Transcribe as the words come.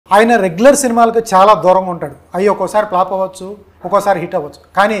ఆయన రెగ్యులర్ సినిమాలకు చాలా దూరంగా ఉంటాడు. అవి ఒక్కోసారి ఫ్లాప్ అవ్వచ్చు, ఒక్కోసారి హిట్ అవ్వచ్చు.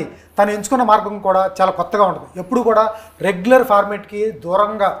 కానీ తను ఎంచుకున్న మార్గం కూడా చాలా కొత్తగా ఉంటుంది. ఎప్పుడు కూడా రెగ్యులర్ ఫార్మేట్కి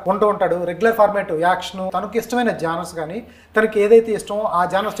దూరంగా ఉంటూ ఉంటాడు. రెగ్యులర్ ఫార్మేట్ యాక్షన్ తనకి ఇష్టమైన జానర్స్ కానీ తనకి ఏదైతే ఇష్టమో ఆ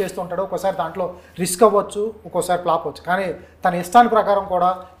జానర్స్ చేస్తూ ఉంటాడో. ఒక్కోసారి దాంట్లో రిస్క్ అవ్వచ్చు, ఒక్కోసారి ఫ్లాప్ అవ్వచ్చు. కానీ తన ఇష్టాన్ని ప్రకారం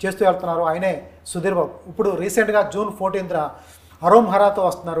కూడా చేస్తూ వెళ్తున్నారు ఆయనే సుధీర్ బాబు. ఇప్పుడు రీసెంట్గా June 14th హరోంహరాతో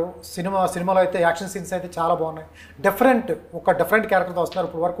వస్తున్నారు. సినిమాలో అయితే యాక్షన్ సీన్స్ అయితే చాలా బాగున్నాయి. డిఫరెంట్ క్యారెక్టర్తో వస్తున్నారు.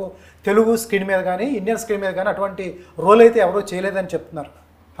 ఇప్పుడు వరకు తెలుగు స్క్రీన్ మీద కానీ ఇండియన్ స్క్రీన్ మీద కానీ అటువంటి రోల్ అయితే ఎవరూ చేయలేదని చెప్తున్నారు.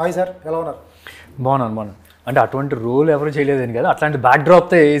 హాయ్ సార్, ఎలా ఉన్నారు? బాగున్నాను. అంటే అటువంటి రోల్ ఎవరు చేయలేదని కదా, అట్లాంటి బ్యాక్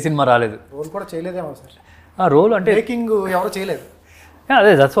డ్రాప్తో ఏ సినిమా రాలేదు. రోల్ కూడా చేయలేదేమో సార్. ఆ రోల్ అంటే మేకింగ్ ఎవరు చేయలేదు.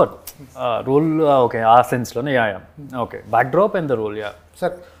 అదే దట్స్ వాట్ రోల్. ఓకే, ఆ సెన్స్లోనే okay, back drop and the role.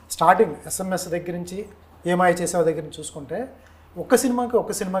 Sir, starting SMS దగ్గర నుంచి ఏమాయ చేసే దగ్గర నుంచి చూసుకుంటే ఒక్క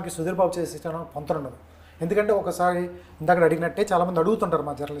సినిమాకి సుధీర్ బాబు చేసే పొంతన ఉండదు. ఎందుకంటే ఒకసారి ఇందాక అడిగినట్టే చాలామంది అడుగుతుంటారు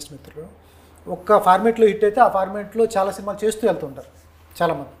మా జర్నలిస్ట్ మిత్రులు. ఒక్క ఫార్మేట్లో హిట్ అయితే ఆ ఫార్మేట్లో చాలా సినిమాలు చేస్తూ వెళ్తుంటారు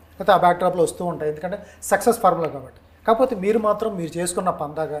చాలామంది. అయితే ఆ బ్యాక్డ్రాప్లో వస్తూ ఉంటాయి, ఎందుకంటే సక్సెస్ ఫార్ములా కాబట్టి. కాకపోతే మీరు మాత్రం మీరు చేసుకున్న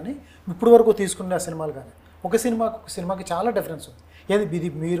పందా కానీ ఇప్పుడు వరకు తీసుకున్న సినిమాలు కానీ ఒక సినిమాకి చాలా డిఫరెన్స్ ఉంది.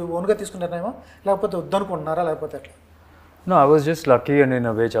 ఇది మీరు ఓన్గా తీసుకున్నారేమో, లేకపోతే వద్దనుకుంటున్నారా, లేకపోతే ఎట్లా? No, I was just lucky అని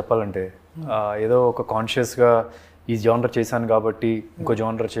నేను వే చెప్పాలంటే. ఏదో ఒక కాన్షియస్గా ఈ జానర్ చేశాను కాబట్టి ఇంకో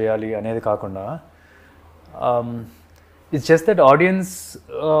జానర్ చేయాలి అనేది కాకుండా, it's just that audience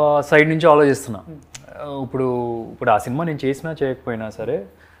side నుంచి ఆలోచిస్తున్నా. ఇప్పుడు ఆ సినిమా నేను చేసినా చేయకపోయినా సరే,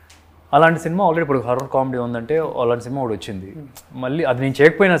 అలాంటి సినిమా ఆల్రెడీ ఇప్పుడు హారర్ కామెడీ ఉందంటే అలాంటి సినిమా ఒకటి వచ్చింది. మళ్ళీ అది నేను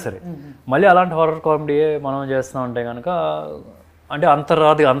చేయకపోయినా సరే మళ్ళీ అలాంటి హారర్ కామెడీయే మనం చేస్తున్నాం అంటే కనుక, అంటే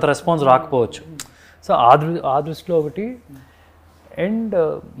అంత రెస్పాన్స్ రాకపోవచ్చు. సో ఆ దృష్టిలో ఒకటి. అండ్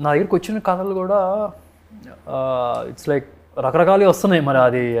నా దగ్గరికి వచ్చిన కథలు కూడా ఇట్స్ లైక్ రకరకాలు వస్తున్నాయి. మరి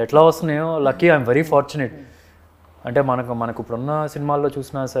అది ఎట్లా వస్తున్నాయో లక్కీ, ఐఎమ్ వెరీ ఫార్చునేట్. అంటే మనకు ఇప్పుడున్న సినిమాల్లో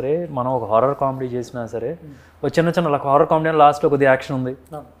చూసినా సరే, మనం ఒక హారర్ కామెడీ చేసినా సరే, ఒక చిన్న హారర్ కామెడీ లాస్ట్లో కొద్దిగా యాక్షన్ ఉంది,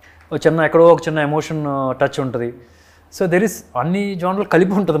 ఎక్కడో ఒక చిన్న ఎమోషన్ టచ్ ఉంటుంది. సో దెర్ ఇస్ అన్ని జానర్లు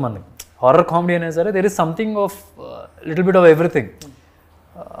కలిపి ఉంటుంది మనకి. హారర్ కామెడీ అయినా సరే there is something of little bit of everything.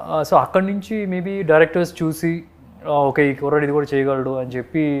 So అక్కడి నుంచి మేబీ డైరెక్టర్స్ చూసి ఓకే, ఈ కుర్రాడు ఇది కూడా చేయగలడు అని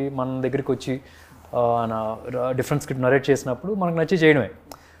చెప్పి మన దగ్గరికి వచ్చి డిఫరెంట్ స్క్రిప్ట్ నరేట్ చేసినప్పుడు మనకు నచ్చి చేయడమే.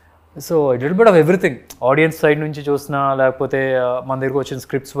 So little bit of everything, audience side నుంచి చూసినా, లేకపోతే మన దగ్గరకు వచ్చిన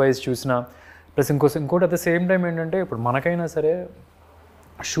స్క్రిప్ట్స్ వైజ్ చూసినా, ప్లస్ ఇంకోటి అట్ ద సేమ్ టైం ఏంటంటే, ఇప్పుడు మనకైనా సరే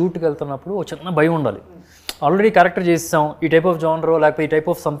షూట్కి వెళ్తున్నప్పుడు ఒక చిన్న భయం ఉండాలి. ఆల్రెడీ క్యారెక్టర్ చేస్తాం, ఈ టైప్ ఆఫ్ జానర్ లేకపోతే ఈ టైప్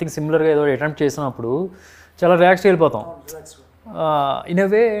ఆఫ్ సంథింగ్ సిమిలర్గా ఏదో అటెంప్ట్ చేసినప్పుడు చాలా రిలాక్స్గా వెళ్ళిపోతాం. ఇన్ ఎ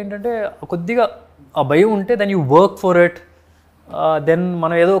వే ఏంటంటే కొద్దిగా ఆ భయం ఉంటే then you work for it, then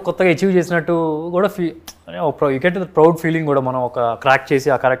మనం ఏదో కొత్తగా అచీవ్ చేసినట్టు కూడా you get the proud feeling కూడా, మనం ఒక క్రాక్ చేసి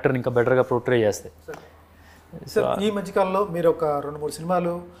ఆ క్యారెక్టర్ని ఇంకా బెటర్గా పోర్ట్రే చేస్తాయి. సార్, ఈ మధ్యకాలంలో మీరు ఒక 2-3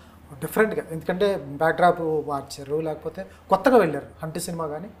 సినిమాలు డిఫరెంట్గా, ఎందుకంటే బ్యాక్డ్రాప్ మార్చారు, లేకపోతే కొత్తగా వెళ్ళారు. హంటి సినిమా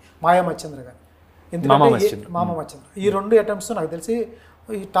కానీ మాయామచ్చేంద్ర కానీ, మామమచ్చేంద్ర, ఈ 2 అటెంప్ట్స్ నాకు తెలిసి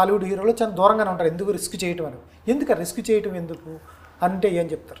ఈ టాలీవుడ్ హీరోలు చాలా దూరంగానే ఉంటారు. ఎందుకు రిస్క్ చేయటం అని, రిస్క్ చేయటం ఎందుకు అంటే ఏం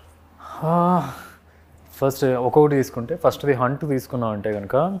చెప్తారు? ఫస్ట్ ఒక్కొక్కటి తీసుకుంటే, ఫస్ట్ది హంట్ తీసుకున్నాం అంటే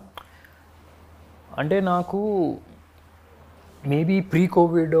కనుక, అంటే నాకు మేబీ ప్రీ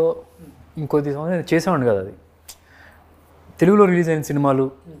కోవిడ్ ఇంకొద్ది సంవత్సరం చేసేవాడిని కదా. అది తెలుగులో రిలీజ్ అయిన సినిమాలు,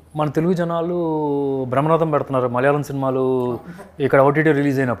 మన తెలుగు జనాలు బ్రహ్మనాథం పెడుతున్నారు. మలయాళం సినిమాలు ఇక్కడ ఓటీటీ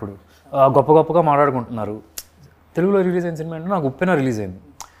రిలీజ్ అయినప్పుడు గొప్పగా మాట్లాడుకుంటున్నారు. తెలుగులో రిలీజ్ అయిన సినిమా అంటే నాకు ఉప్పెన రిలీజ్ అయింది.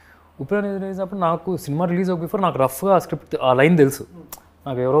 ఉప్పెన రిలీజ్ అయినప్పుడు నాకు సినిమా రిలీజ్ అవ్వ బిఫోర్ నాకు రఫ్గా ఆ స్క్రిప్ట్, ఆ లైన్ తెలుసు.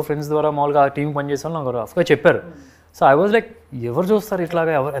 నాకు ఎవరో ఫ్రెండ్స్ ద్వారా మామూలుగా ఆ టీం పనిచేసాను, నాకు రఫ్గా చెప్పారు. సో ఐ వాజ్ లైక్, ఎవరు చూస్తారు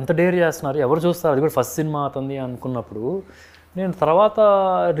ఇట్లాగా, ఎంత డేర్ చేస్తున్నారు, ఎవరు చూస్తారు, అది కూడా ఫస్ట్ సినిమా అవుతుంది అనుకున్నప్పుడు, నేను తర్వాత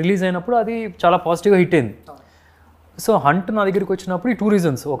రిలీజ్ అయినప్పుడు అది చాలా పాజిటివ్గా హిట్ అయింది. సో హంట్ నా దగ్గరికి వచ్చినప్పుడు ఈ 2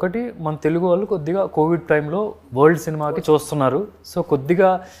 రీజన్స్. ఒకటి, మన తెలుగు వాళ్ళు కొద్దిగా కోవిడ్ టైంలో వరల్డ్ సినిమాకి చూస్తున్నారు. సో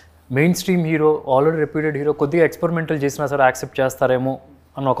కొద్దిగా main stream hero, already reputed hero కొద్దిగా ఎక్స్పెరిమెంటల్ చేసినా సరే యాక్సెప్ట్ చేస్తారేమో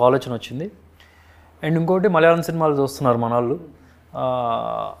అన్న ఒక ఆలోచన వచ్చింది. అండ్ ఇంకోటి, మలయాళం సినిమాలు చూస్తున్నారు మన వాళ్ళు,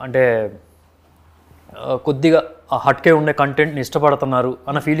 అంటే కొద్దిగా ఆ హట్కే ఉండే కంటెంట్ని ఇష్టపడుతున్నారు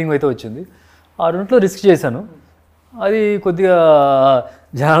అన్న ఫీలింగ్ అయితే వచ్చింది. ఆ రెంట్లో రిస్క్ చేశాను. అది కొద్దిగా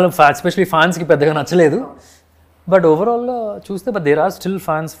జనాలు ఎస్పెషలీ ఫ్యాన్స్కి పెద్దగా నచ్చలేదు. బట్ ఓవరాల్గా చూస్తే there are still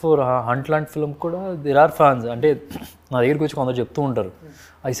fans for hunt లాంటి ఫిల్మ్ కూడా దేర్ ఆర్ ఫ్యాన్స్. అంటే నా దగ్గరికి వచ్చి కొందరు చెప్తూ ఉంటారు,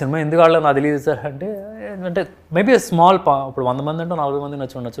 ఈ సినిమా ఎందుకు ఆడలో నాకు తెలియదు సార్ అంటే మేబీ స్మాల్ ఇప్పుడు 100 మంది అంటే 40 మంది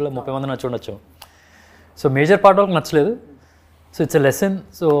నచ్చి ఉండొచ్చు, లేదా 30 మంది నచ్చి ఉండొచ్చు. సో మేజర్ పార్ట్ వాళ్ళకి నచ్చలేదు. So it's a lesson.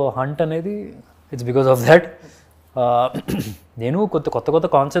 So hunt అనేది ఇట్స్ బికాస్ ఆఫ్ దాట్. నేను కొత్త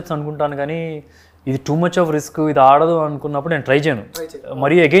కాన్సెప్ట్స్ అనుకుంటాను, కానీ ఇది టూ మచ్ ఆఫ్ రిస్క్, ఇది ఆడదు అనుకున్నప్పుడు నేను ట్రై చేయను,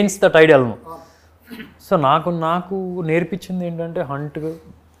 మరీ అగెయిన్స్ట్ ద టైడ్ వెళ్ళను. సో నాకు నేర్పించింది ఏంటంటే, హంట్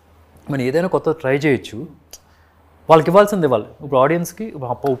మనం ఏదైనా కొత్త ట్రై చేయొచ్చు, వాళ్ళకి ఇవ్వాల్సింది ఇవ్వాలి. ఇప్పుడు ఆడియన్స్కి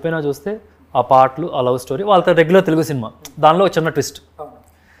ఉప్పేనా చూస్తే ఆ పాటలు, ఆ లవ్ స్టోరీ, వాళ్ళతో రెగ్యులర్ తెలుగు సినిమా, దానిలో ఒక చిన్న ట్విస్ట్.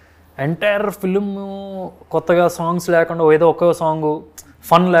 ఎంటైర్ ఫిల్మ్ కొత్తగా సాంగ్స్ లేకుండా ఏదో ఒక సాంగ్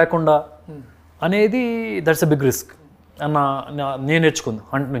ఫన్ లేకుండా అనేది దట్స్ ఎ బిగ్ రిస్క్ అన్న నేను నేర్చుకుంది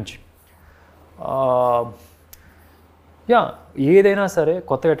హంట్ నుంచి. యా, ఏదైనా సరే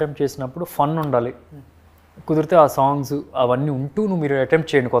కొత్తగా అటెంప్ట్ చేసినప్పుడు ఫన్ ఉండాలి, కుదిరితే ఆ సాంగ్స్ అవన్నీ ఉంటూ మీరు అటెంప్ట్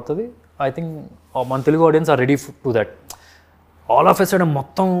చేయండి కొత్తది. ఐ థింక్ మన Telugu audience are ready to that. All of a sudden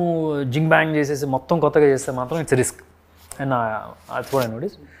మొత్తం జింగ్ బ్యాంగ్ చేసేసి మొత్తం కొత్తగా చేస్తే మాత్రం ఇట్స్ రిస్క్. అండ్ అది కూడా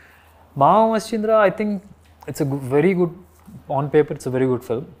నోటీస్. మామ Mascheendra I think it's a very good on paper, it's a very good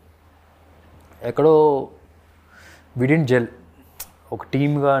film. ఎక్కడో వి డిడ్ంట్ జెల్, ఒక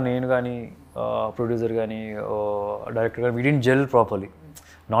టీమ్గా నేను కానీ ప్రొడ్యూసర్ కానీ డైరెక్టర్ కానీ వి didn't gel properly.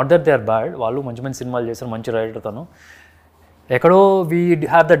 Not that they are bad, వాళ్ళు మంచి మంచి సినిమాలు చేశారు, మంచి రైటర్ తను. ఎక్కడో we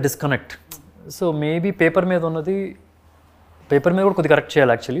have that disconnect. So maybe paper మీద ఉన్నది పేపర్ మీద కూడా కొద్దిగా కరెక్ట్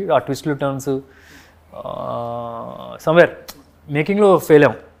చేయాలి యాక్చువల్లీ. ఆ ట్విస్ట్లు టర్న్స్ సమ్వేర్ మేకింగ్లో ఫెయిల్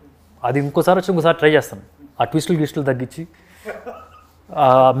అయ్యాం. అది ఇంకోసారి ట్రై చేస్తాను. ఆ ట్విస్టులు తగ్గించి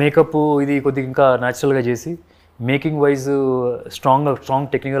మేకప్ ఇది కొద్దిగా ఇంకా న్యాచురల్గా చేసి making wise strong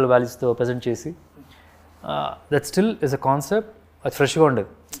technical వాల్యూస్తో present చేసి that still is a concept. అది ఫ్రెష్గా ఉండేది.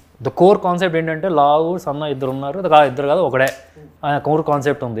 ద కోర్ కాన్సెప్ట్ ఏంటంటే లావు సన్న ఇద్దరు ఉన్నారు, ఇద్దరు కాదు ఒకడే, కోర్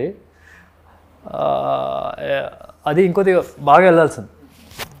కాన్సెప్ట్ ఉంది. అది ఇంకొద్దిగా బాగా వెళ్ళాల్సింది.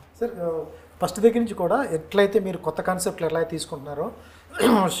 సార్ ఫస్ట్ దగ్గర నుంచి కూడా ఎట్లయితే మీరు కొత్త కాన్సెప్ట్లు ఎలా తీసుకుంటున్నారో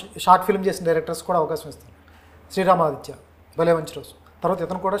షార్ట్ ఫిల్మ్ చేసిన డైరెక్టర్స్ కూడా అవకాశం ఇస్తారు. శ్రీరామాదిత్య, భలే మంచి రోజు, తర్వాత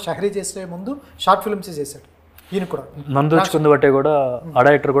ఇతను కూడా షహరీ చేసే ముందు షార్ట్ ఫిల్మ్స్ చేశాడు. ఈయన కూడా నందోచుకుంది బట్టే కూడా ఆ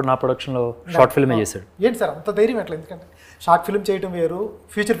డైరెక్టర్ కూడా నా ప్రొడక్షన్లో షార్ట్ ఫిల్మే చేశాడు. ఏంటి సార్ అంత ధైర్యం ఎట్లా? ఎందుకంటే షార్ట్ ఫిల్మ్ చేయడం వేరు,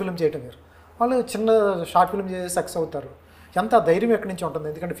 ఫీచర్ ఫిల్మ్ చేయడం వేరు. వాళ్ళు చిన్న షార్ట్ ఫిల్మ్ చేసి సక్సెస్ అవుతారు. ఎంత ధైర్యం ఎక్కడి నుంచి ఉంటుంది?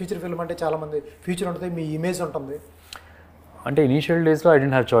 ఎందుకంటే ఫీచర్ ఫిల్మ్ అంటే చాలామంది ఫ్యూచర్ ఉంటుంది, మీ ఇమేజ్ ఉంటుంది. అంటే ఇనీషియల్ డేస్లో I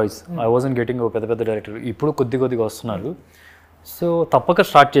didn't have choice, I wasn't getting పెద్ద డైరెక్టర్. ఇప్పుడు కొద్దిగా వస్తున్నారు. సో తప్పక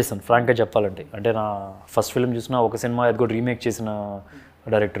స్టార్ట్ చేశాను ఫ్రాంక్గా చెప్పాలంటే. అంటే నా ఫస్ట్ ఫిల్మ్ చూసిన ఒక సినిమా అది కూడా రీమేక్ చేసిన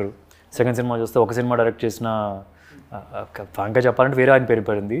డైరెక్టర్, సెకండ్ సినిమా చూస్తే ఒక సినిమా డైరెక్ట్ చేసిన, ఫ్రాంక్గా చెప్పాలంటే వేరే ఆయన పేరు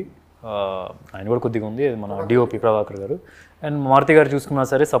పడింది. ఆయన కూడా కొద్దిగా ఉంది, మన డిఓపి ప్రభాకర్ గారు. అండ్ మారుతి గారు చూసుకున్నా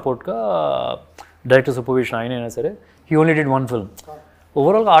సరే సపోర్ట్గా డైరెక్టర్ సూపర్విజన్ ఆయన అయినా సరే, he only did one film.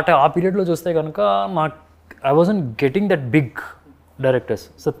 ఓవరాల్గా ఆ పీరియడ్లో చూస్తే కనుక నాకు I wasn't getting that big directors.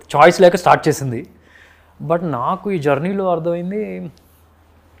 So choice లేక స్టార్ట్ చేసింది. బట్ నాకు ఈ జర్నీలో అర్థమైంది,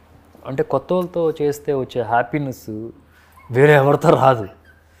 అంటే కొత్త వాళ్ళతో చేస్తే వచ్చే హ్యాపీనెస్ వేరే ఎవరితో రాదు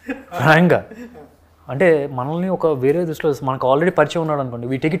ఫ్రాంక్గా. అంటే మనల్ని ఒక వేరే దృష్టిలో మనకు ఆల్రెడీ పరిచయం ఉన్నాడు అనుకోండి,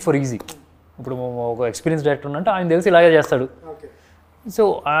 we take it for easy. ఇప్పుడు ఒక ఎక్స్పీరియన్స్ డైరెక్టర్ ఉన్నంటే ఆయన తెలిసి ఇలాగే చేస్తాడు. సో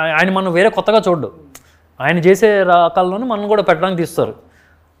ఆయన మనం వేరే కొత్తగా చూడ్డు, ఆయన చేసే రకాల్లోనే మనం కూడా పెట్టడానికి తీస్తారు.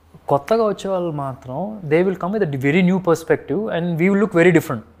 కొత్తగా వచ్చే వాళ్ళు మాత్రం they will come with very new perspective and we will look very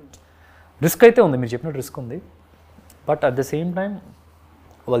different. Risk అయితే ఉంది, మీరు చెప్పినట్టు రిస్క్ ఉంది. But at the same time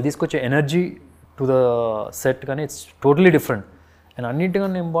వాళ్ళు తీసుకొచ్చే ఎనర్జీ టు ద సెట్ కానీ ఇట్స్ టోటలీ డిఫరెంట్. అండ్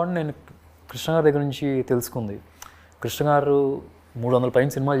అన్నింటికన్నా ఇంపార్టెంట్ నేను కృష్ణ గారి దగ్గర నుంచి తెలుసుకుంది. కృష్ణ గారు 300 పైన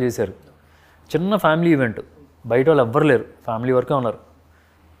సినిమాలు చేశారు. చిన్న ఫ్యామిలీ ఈవెంట్, బయట వాళ్ళు ఎవ్వరు లేరు, ఫ్యామిలీ వరకే ఉన్నారు.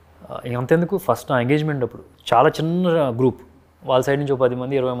 అంతెందుకు ఫస్ట్ నా ఎంగేజ్మెంట్ అప్పుడు చాలా చిన్న గ్రూప్, వాళ్ళ సైడ్ నుంచి 10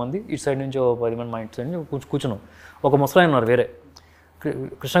 మంది 20 మంది, ఇటు సైడ్ నుంచి 10 మంది, మా ఇంటి సైడ్ నుంచి కూర్చున్నాం. ఒక ముసలాయన ఉన్నారు వేరే,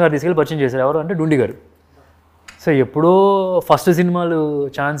 కృష్ణ గారు తీసుకెళ్ళి పరిచయం చేశారు. ఎవరు అంటే డుండి గారు. సో ఎప్పుడో ఫస్ట్ సినిమాలు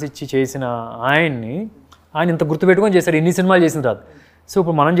ఛాన్స్ ఇచ్చి చేసిన ఆయన ఇంత గుర్తుపెట్టుకొని చేశారు, ఇన్ని సినిమాలు చేసిన రాదు. సో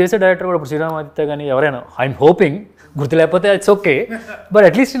ఇప్పుడు మనం చేసే డైరెక్టర్ కూడా ఇప్పుడు శ్రీరామాదిత్య కానీ ఎవరైనా, ఐఎమ్ హోపింగ్ గుర్తు లేకపోతే it's okay, but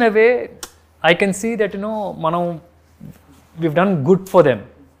at least in a way I can see that మనం weave done good for them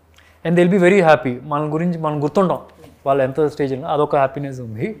and they will be very happy. మన గురించి మనం గుర్తుంటాం వాళ్ళు ఎంత స్టేజ్లో, అదొక హ్యాపీనెస్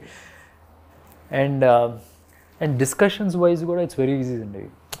ఉంది. అండ్ డిస్కషన్స్ వైజ్ కూడా ఇట్స్ వెరీ ఈజీ అండి.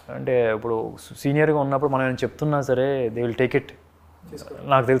 అంటే ఇప్పుడు సీనియర్గా ఉన్నప్పుడు మనం ఏమైనా చెప్తున్నా సరే దే విల్ టేక్ ఇట్,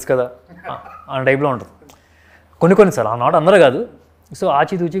 నాకు తెలుసు కదా ఆ టైప్లో ఉంటుంది. కొన్ని సార్ ఆ నాట్ అందరూ కాదు. సో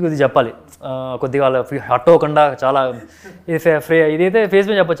ఆచితూచి కొద్దిగా చెప్పాలి, కొద్దిగా వాళ్ళ హట్ అవ్వకుండా చాలా ఇదైతే ఫేస్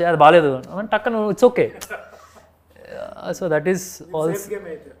మీద చెప్పచ్చు, అది బాగాలేదు టక్కన it's okay. So that is also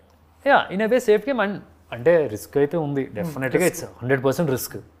yeah in a way safe game. And అంటే రిస్క్ అయితే ఉంది డెఫినెట్గా, ఇట్స్ 100%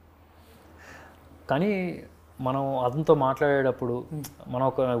 రిస్క్. కానీ మనం అతనితో మాట్లాడేటప్పుడు మనం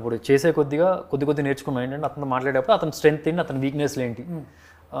ఇప్పుడు చేసే కొద్ది నేర్చుకున్నాం ఏంటంటే అతనితో మాట్లాడేటప్పుడు అతని స్ట్రెంగ్త్ ఏంటి, అతని వీక్నెస్లు ఏంటి,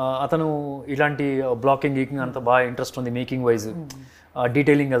 అతను ఇలాంటి బ్లాకింగ్ గీకింగ్ అంతా బాగా ఇంట్రెస్ట్ ఉంది, మేకింగ్ వైజ్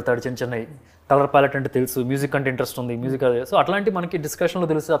డీటెయిలింగ్ వెళ్తాడు, చిన్నవి కలర్ ప్యాలెట్ అంటే తెలుసు, మ్యూజిక్ అంటే ఇంట్రెస్ట్ ఉంది, మ్యూజిక్ అదే. సో అట్లాంటి మనకి డిస్కషన్లో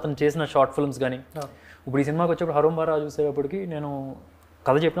తెలుసు. అతను చేసిన షార్ట్ ఫిల్మ్స్ కానీ ఇప్పుడు ఈ సినిమాకి వచ్చేప్పుడు హరోంహారా చూసేటప్పటికి నేను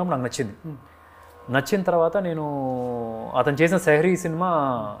కథ చెప్పినప్పుడు నాకు నచ్చింది. నచ్చిన తర్వాత నేను అతను చేసిన సెహరీ సినిమా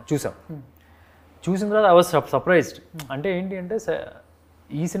చూసిన తర్వాత ఐ వాజ్ సర్ప్రైజ్డ్. అంటే ఏంటి అంటే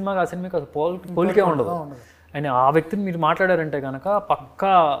ఈ సినిమాకి ఆ సినిమాకి అసలు పోలికే ఉండదు. అండ్ ఆ వ్యక్తిని మీరు మాట్లాడారంటే కనుక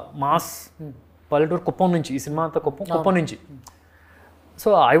పక్కా మాస్ పల్లెటూరు కుప్పం నుంచి, ఈ సినిమా అంతా కుప్పం నుంచి. So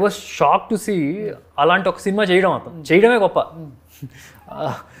I was shock to see అలాంటి ఒక సినిమా చేయడమే గొప్ప.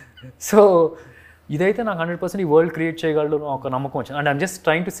 సో ఇదైతే నాకు 100% ఈ వరల్డ్ క్రియేట్ చేయగలడు ఒక నమ్మకం వచ్చింది. And I'm just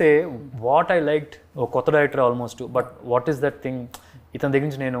trying to say what I liked. ఒక కొత్త director almost, but what is that thing ఇతని దగ్గర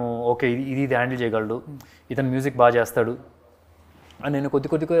నుంచి నేను ఓకే ఇది హ్యాండిల్ చేయగలడు, ఇతను మ్యూజిక్ బాగా చేస్తాడు అని నేను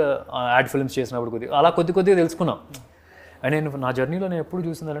కొద్దిగా యాడ్ ఫిల్మ్స్ చేసినప్పుడు అలా కొద్దిగా తెలుసుకున్నాం. అండ్ నేను నా జర్నీలో నేను ఎప్పుడు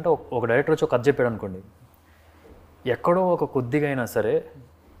చూసిందంటే ఒక డైరెక్టర్ వచ్చి ఒక కథ చెప్పాడు అనుకోండి, ఎక్కడో ఒక కొద్దిగా అయినా సరే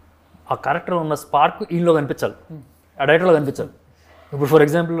ఆ క్యారెక్టర్ ఉన్న స్పార్క్ ఈయనలో కనిపించాలి, ఆ డైరెక్టర్లో కనిపించాలి. ఇప్పుడు ఫర్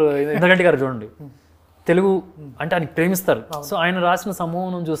ఎగ్జాంపుల్ ఇంద్రగంటి గారు చూడండి, తెలుగు అంటే ఆయనకి ప్రేమిస్తారు. సో ఆయన రాసిన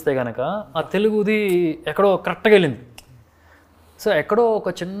సమూహం చూస్తే కనుక ఆ తెలుగుది ఎక్కడో కరెక్ట్గా వెళ్ళింది. సో ఎక్కడో ఒక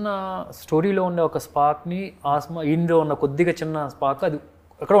చిన్న స్టోరీలో ఉండే ఒక స్పార్క్ని ఈయనలో ఉన్న కొద్దిగా చిన్న స్పార్క్ అది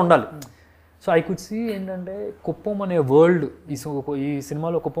ఎక్కడో ఉండాలి. సో ఐ కుడ్ సీ ఏంటంటే కుప్పం అనే వరల్డ్, ఈ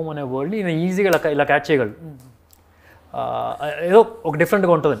సినిమాలో కుప్పం అనే వరల్డ్ ఈయన ఈజీగా ఇలా క్యాచ్ చేయగలడు. ఏదో ఒక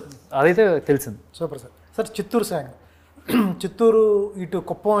డిఫరెంట్గా ఉంటుంది, అదైతే తెలిసింది. Super sir. Sir Chittoor slang, Chittoor ఇటు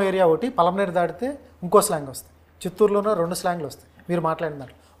కుప్పం ఏరియా ఒకటి, పలమనేరు దాటితే ఇంకో స్లాంగ్ వస్తాయి. చిత్తూరులోనే 2 స్లాంగ్లు వస్తాయి మీరు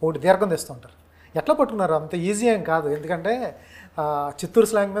మాట్లాడినారు, ఒకటి దీర్ఘం తెస్తూ ఉంటారు. ఎట్లా పట్టుకున్నారు? అంత ఈజీ ఏం కాదు, ఎందుకంటే చిత్తూరు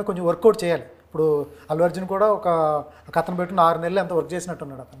స్లాంగ్ మీద కొంచెం వర్కౌట్ చేయాలి. ఇప్పుడు అల్లు అర్జున్ కూడా ఒక అతను పెట్టుకుని 6 నెలలు ఎంత వర్క్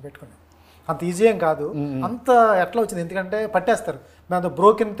చేసినట్టున్నాడు అతను పెట్టుకుని. అంత ఈజీ ఏం కాదు. అంత ఎట్లా వచ్చింది? ఎందుకంటే పట్టేస్తారు. మేము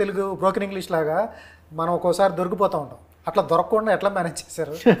బ్రోకెన్ తెలుగు, బ్రోకెన్ ఇంగ్లీష్ లాగా మనం ఒక్కోసారి దొరికిపోతూ ఉంటాం. అట్లా దొరకకుండా ఎట్లా మేనేజ్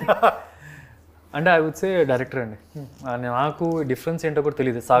చేశారు? అంటే ఐ వుడ్ సే డైరెక్టర్ అండి. నాకు డిఫరెన్స్ ఏంటో కూడా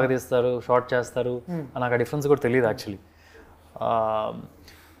తెలియదు. సాగదీస్తారు, షార్ట్ చేస్తారు, నాకు ఆ డిఫరెన్స్ కూడా తెలియదు యాక్చువల్లీ.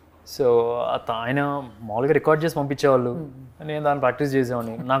 సో ఆయన మామూలుగా రికార్డ్ చేసి పంపించేవాళ్ళు, నేను దాన్ని ప్రాక్టీస్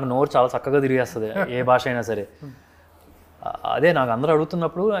చేసేవాడిని. నాకు నోరు చాలా చక్కగా తిరిగేస్తుంది ఏ భాష అయినా సరే. అదే నాకు అందరూ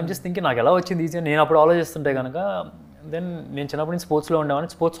అడుగుతున్నప్పుడు ఐమ్ జస్ట్ థింకింగ్ నాకు ఎలా వచ్చింది ఈజీ. నేను అప్పుడు ఆలోచిస్తుంటే కనుక దెన్ నేను చిన్నప్పటి నుంచి స్పోర్ట్స్లో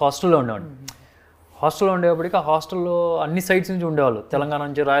ఉండేవాడిని, స్పోర్ట్స్ హాస్టల్లో ఉండేవాడిని. హాస్టల్లో ఉండేప్పటికి ఆ హాస్టల్లో అన్ని సైడ్స్ నుంచి ఉండేవాళ్ళు, తెలంగాణ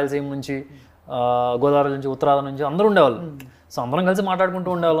నుంచి, రాయలసీమ నుంచి, గోదావరి నుంచి, ఉత్తరాది నుంచి అందరూ ఉండేవాళ్ళు. సో అందరం కలిసి మాట్లాడుకుంటూ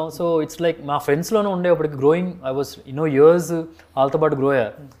ఉండేవాళ్ళం. సో ఇట్స్ లైక్ మా ఫ్రెండ్స్లోనే ఉండేప్పటికి గ్రోయింగ్ ఐ వాస్ ఇయర్స్ వాళ్ళతో పాటు గ్రో అయ్యా.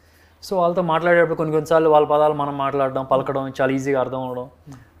 సో వాళ్ళతో మాట్లాడేటప్పుడు కొన్నిసార్లు వాళ్ళ పదాలు మనం మాట్లాడడం, పలకడం చాలా ఈజీగా అర్థం అవ్వడం,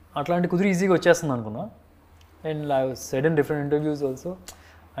 అట్లాంటి కుదిరి ఈజీగా వచ్చేస్తుంది అనుకున్నా. And I was said in different interviews also.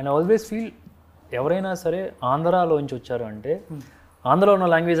 And I always feel ఎవరైనా సరే ఆంధ్రాలోంచి వచ్చారు అంటే ఆంధ్రాలో ఉన్న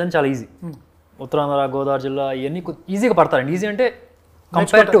లాంగ్వేజ్ అని చాలా ఈజీ. ఉత్తరాంధ్ర, గోదావరి జిల్లా ఇవన్నీ ఈజీగా పడతారండి. ఈజీ అంటే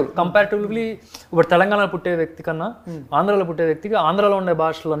కంపారిటివ్లీ ఇప్పుడు తెలంగాణలో పుట్టే వ్యక్తి కన్నా ఆంధ్రాలో పుట్టే వ్యక్తికి ఆంధ్రాలో ఉండే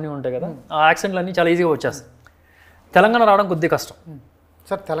భాషలు అన్నీ ఉంటాయి కదా, ఆ యాక్సెంట్లు అన్నీ చాలా ఈజీగా వచ్చేస్తాయి. తెలంగాణ రావడం కొద్దిగా కష్టం.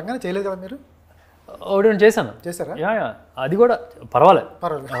 సార్ తెలంగాణ చేయలేదు కదా మీరు? ఒకటి చేశాను. చేశారా? యా అది కూడా పర్వాలేదు.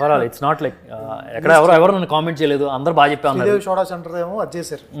 ఇట్స్ నాట్ లైక్ ఎక్కడ ఎవరు నన్ను కామెంట్ చేయలేదు, అందరూ బాగా చెప్పారు. షోడా సెంటర్ ఏమో అది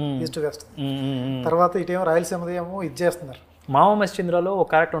చేశారు ఈస్ట్ వెస్ట్, తర్వాత ఇటేమో రాయలసీమ ఏమో ఇది చేస్తున్నారు. మామ మశ్చంద్రలో ఒక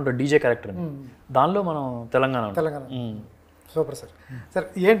క్యారెక్టర్ ఉంటుంది, డీజే క్యారెక్టర్, దానిలో మనం తెలంగాణ. Super sir. సార్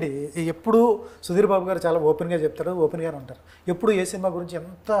ఏంటి ఎప్పుడు సుధీర్ బాబు గారు చాలా ఓపెన్గా చెప్తారు, ఓపెన్గానే ఉంటారు. ఎప్పుడు ఏ సినిమా గురించి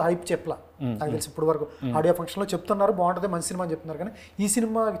ఎంత హైప్ చెప్పలా నాకు తెలిసి ఇప్పుడు వరకు. ఆడియో ఫంక్షన్లో చెప్తున్నారు బాగుంటుంది, మంచి సినిమా అని చెప్తున్నారు, కానీ ఈ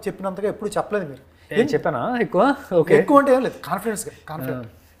సినిమా చెప్పినంతగా ఎప్పుడు చెప్పలేదు మీరు. ఏం చెప్పానా ఎక్కువ అంటే ఏం లేదు,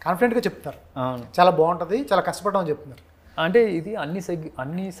 కాన్ఫిడెంట్గా చెప్తారు. చాలా బాగుంటుంది, చాలా కష్టపడమని చెప్తున్నారు. అంటే ఇది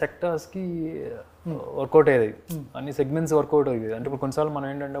అన్ని సెక్టర్స్కి వర్కౌట్ అయ్యేది, అన్ని సెగ్మెంట్స్ వర్కౌట్ అయ్యేది. అంటే ఇప్పుడు కొన్నిసార్లు మనం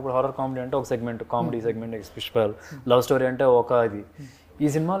ఏంటంటే ఇప్పుడు హారర్ కామెడీ అంటే ఒక segment, comedy segment, special love story అంటే ఒక ఇది. ఈ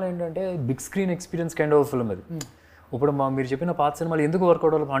సినిమాలో ఏంటంటే big screen experience kind of film అది. ఇప్పుడు మీరు చెప్పిన పాత సినిమాలు ఎందుకు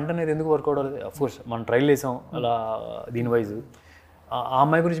వర్కౌట్ అవ్వాలి, హంట్ అనేది ఎందుకు వర్కౌట్ అవ్వాలి? అఫ్కోర్స్ మనం ట్రైల్ చేసాం అలా దీని వైజ్. ఆ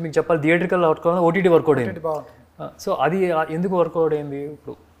అమ్మాయి గురించి మీకు చెప్పాలి, థియేట్రికల్ వర్కౌట్, ఓటీటీ వర్కౌట్ అయింది. సో అది ఎందుకు వర్కౌట్ అయింది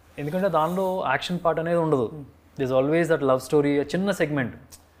ఇప్పుడు? ఎందుకంటే దానిలో యాక్షన్ పార్ట్ అనేది ఉండదు. This always that love story, చిన్న సెగ్మెంట్.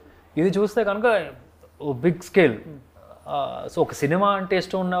 ఇది చూస్తే కనుక బిగ్ స్కేల్. సో ఒక సినిమా అంటే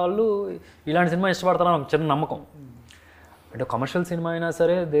ఇష్టం ఉన్న వాళ్ళు ఇలాంటి సినిమా ఇష్టపడతారని ఒక చిన్న నమ్మకం. అంటే కమర్షియల్ సినిమా అయినా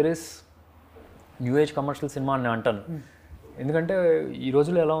సరే there is new age commercial cinema అని నేను అంటాను. ఎందుకంటే ఈ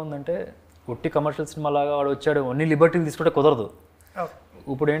రోజుల్లో ఎలా ఉందంటే ఒట్టి కమర్షియల్ సినిమా లాగా వాడు వచ్చాడు అన్ని లిబర్టీలు తీసుకుంటే కుదరదు.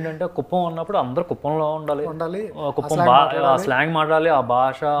 ఇప్పుడు ఏంటంటే కుప్పం అన్నప్పుడు అందరూ కుప్పంలో ఉండాలి, కుప్పం ఆ స్లాంగ్ మాట్లాడాలి, ఆ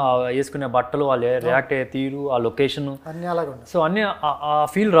భాష, వేసుకునే బట్టలు, వాళ్ళు రియాక్ట్ అయ్యే తీరు, ఆ లొకేషన్, సో అన్నీ ఆ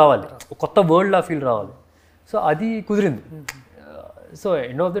ఫీల్ రావాలి, కొత్త వరల్డ్ ఆ ఫీల్ రావాలి. సో అది కుదిరింది. So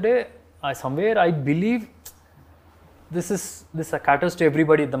end of the day somewhere I believe this క్యాటర్స్ to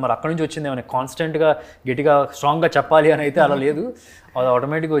everybody. మరి అక్కడి నుంచి వచ్చింది ఏమైనా కాన్స్టెంట్గా గట్టిగా స్ట్రాంగ్గా చెప్పాలి అని అయితే అలా లేదు, అది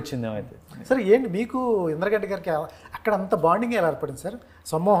ఆటోమేటిక్గా వచ్చింది ఏమైతే. సార్ ఏంటి మీకు ఇంద్రగడ్డి గారికి అక్కడ అంత బాండింగ్ ఎలా ఏర్పడింది సార్?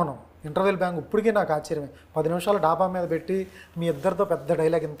 సమ్మోహనం ఇంటర్వెల్ బ్యాంగ్ ఇప్పటికీ నాకు ఆశ్చర్యమే. 10 నిమిషాలు డాబా మీద పెట్టి మీ ఇద్దరితో పెద్ద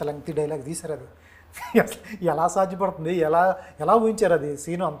డైలాగ్, ఇంత లెంగ్తీ డైలాగ్ తీశారు. అది అసలు ఎలా సాధ్యపడుతుంది, ఎలా ఊహించారు అది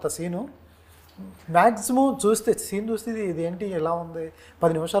సీను, అంత సీను? మ్యాక్సిమం సీన్ చూస్తే ఇదేంటి ఎలా ఉంది,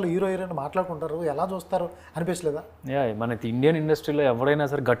 10 నిమిషాలు హీరో హీరోయిన్ మాట్లాడుకుంటారు, ఎలా చూస్తారు అనిపించలేదా? మన ఇండియన్ ఇండస్ట్రీలో ఎవరైనా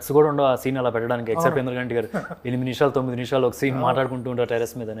సరే గట్స్ కూడా ఉండవు ఆ సీన్ అలా పెట్టడానికి, ఎక్సెప్ట్ ఎందుకంటే గారు 8 నిమిషాలు 9 నిమిషాలు ఒక సీన్ మాట్లాడుకుంటూ ఉంటారు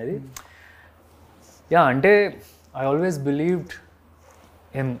టెరెస్ మీద అనేది. అంటే ఐ ఆల్వేస్ బిలీవ్డ్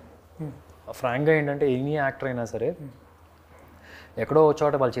హిమ్. ఫ్రాంక్గా ఏంటంటే ఎనీ యాక్టర్ అయినా సరే ఎక్కడో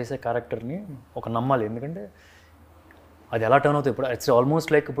చోట వాళ్ళు చేసే క్యారెక్టర్ని ఒక నమ్మాలి. ఎందుకంటే అది ఎలా టర్న్ అవుతుంది. ఇప్పుడు ఇట్స్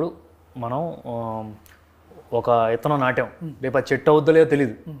ఆల్మోస్ట్ లైక్ ఇప్పుడు మనం ఒక ఇత్తనం నాట్యం, రేపు అది చెట్టు అవుద్దో లేదో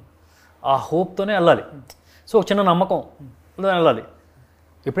తెలియదు, ఆ హోప్తోనే వెళ్ళాలి. సో ఒక చిన్న నమ్మకంతో వెళ్ళాలి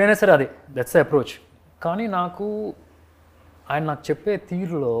ఎప్పుడైనా సరే, అది దట్స్ ద అప్రోచ్. కానీ నాకు చెప్పే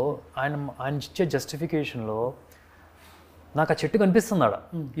తీరులో, ఆయన ఇచ్చే జస్టిఫికేషన్లో నాకు ఆ చెట్టు కనిపిస్తుంది ఆడ,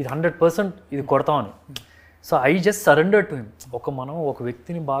 ఇది 100% ఇది కొడతామని. So I just surrender to him. మనం ఒక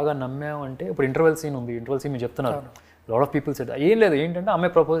వ్యక్తిని బాగా నమ్మామంటే, ఇప్పుడు ఇంటర్వెల్ సీన్ ఉంది, ఇంటర్వెల్ సీన్ మీరు చెప్తున్నారు, లాట్ ఆఫ్ పీపుల్ సెడ్ ఏం లేదు, ఏంటంటే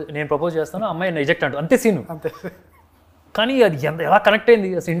అమ్మాయి నేను ప్రపోజ్ చేస్తాను, అమ్మాయి రిజెక్ట్ అంటారు, అంతే సీను. కానీ అది ఎలా కనెక్ట్ అయింది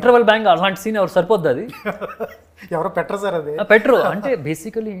అసలు? ఇంటర్వెల్ బ్యాంక్ అలాంటి సీన్ ఎవరు సరిపోద్ది? అది ఎవరో పెట్టరు సార్, అది పెట్టరు. అంటే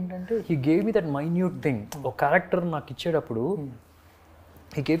బేసికలీ ఏంటంటే he gave me that minute thing. ఒక క్యారెక్టర్ నాకు ఇచ్చేటప్పుడు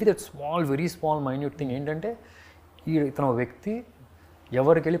he gave me that very small minute thing. ఏంటంటే ఇతను వ్యక్తి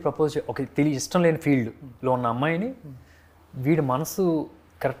ఎవరికి వెళ్ళి ప్రపోజ్ ఇష్టం లేని ఫీల్డ్లో ఉన్న అమ్మాయిని వీడి మనసు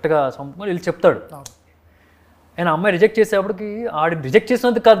కరెక్ట్గా సంపూర్ణ వెళ్ళి చెప్తాడు. ఆయన అమ్మాయి రిజెక్ట్ చేసేప్పటికి ఆడి రిజెక్ట్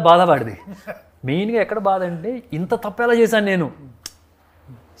చేసినందుకు కాదు బాధ, వాడిది మెయిన్గా ఎక్కడ బాధ అంటే ఇంత తప్పేలా చేశాను నేను.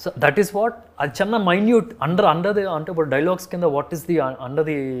 సో దట్ ఈస్ వాట్, అది చిన్న మైన్యూట్ అండర్ ది, అంటే ఇప్పుడు డైలాగ్స్ కింద what is the under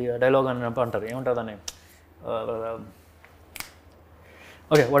the dialogue అని అంటారు, ఏమంటారు అని,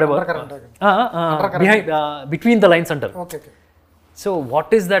 okay what ever, behind between the lines అంటారు. So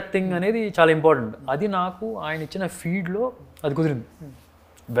what is that thing అనేది చాలా ఇంపార్టెంట్. అది నాకు ఆయన ఇచ్చిన ఫీడ్లో అది కుదిరింది.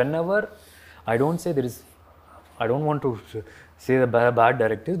 When ever I don't say I don't want to say the bad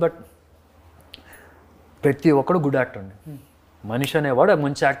directors, but ప్రతి ఒక్కడు గుడ్ యాక్టర్ అండి. మనిషి అనేవాడు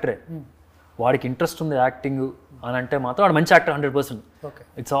మంచి యాక్టరే. వాడికి ఇంట్రెస్ట్ ఉంది యాక్టింగ్ అని అంటే మాత్రం వాడు మంచి actor 100%.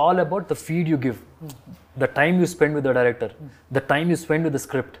 It's all about the feed you give, the time you spend with the director, the time you spend with the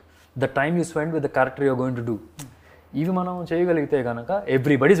script, the time you spend with the character you are going to do. ఇవి మనం చేయగలిగితే కనుక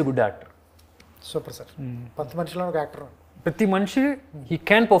everybody is good actor. Super sir. ప్రతి మనిషిలో ఒక actor, ప్రతి మనిషి he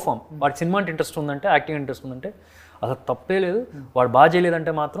can perform. వాడికి సినిమా అంటే ఇంట్రెస్ట్ ఉందంటే, యాక్టింగ్ ఇంట్రెస్ట్ ఉందంటే అసలు తప్పే లేదు. వాడు బాగా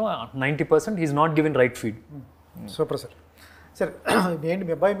చేయలేదంటే మాత్రం 90% he's not given right feed. Super sir. Sir ఏంటి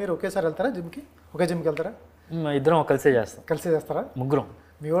మీ అబ్బాయి మీరు ఒకేసారి వెళ్తారా జిమ్కి? ఒకే జిమ్కి వెళ్తారా? ఇద్దరం కలిసే చేస్తారా? ముగ్గురం.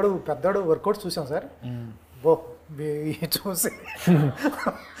 మీ వాడు పెద్దవాడు వర్కౌట్స్ చూసాం సార్, బో చూసి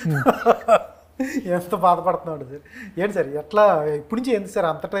ఎంత బాధపడుతున్నాడు సార్. ఏంటి సార్ ఎట్లా ఇప్పటి నుంచి ఏంటి సార్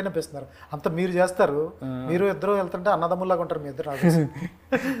అంత ట్రైన్ అప్పిస్తున్నారు? అంత మీరు చేస్తారు, మీరు ఇద్దరు వెళ్తుంటే అన్నదమ్ముల్లాగా ఉంటారు మీ ఇద్దరు.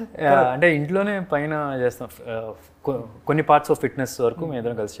 అంటే ఇంట్లోనే పైన చేస్తాం, కొన్ని పార్ట్స్ ఆఫ్ ఫిట్నెస్ వరకు మేము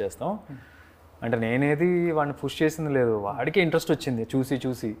ఇద్దరం కలిసి చేస్తాం. అంటే నేనేది వాడిని పుష్ చేసింది లేదు, వాడికి ఇంట్రెస్ట్ వచ్చింది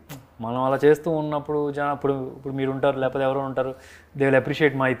చూసి. మనం అలా చేస్తూ ఉన్నప్పుడు ఇప్పుడు మీరు ఉంటారు, లేకపోతే ఎవరో ఉంటారు, they will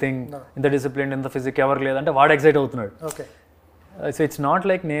appreciate my thing, ఇంత డిసిప్లిన్, ఇంత ఫిజిక్ ఎవరు లేదంటే వాడు ఎక్సైట్ అవుతున్నాడు. సో ఇట్స్ నాట్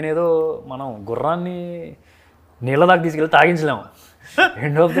లైక్ నేనేదో మనం గుర్రాన్ని నీళ్ళ దాకా తీసుకెళ్ళి తాగించలేము.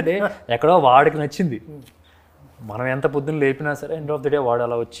 ఎండ్ ఆఫ్ ది డే ఎక్కడో వాడికి నచ్చింది, మనం ఎంత పొద్దున్న లేపినా సరే ఎండ్ ఆఫ్ ది డే వాడు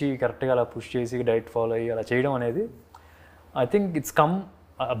అలా వచ్చి కరెక్ట్గా అలా పుష్ చేసి డైట్ ఫాలో అయ్యి అలా చేయడం అనేది I think it's come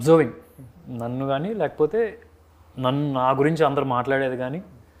observing. నన్ను కానీ లేకపోతే నా గురించి అందరు మాట్లాడేది కానీ,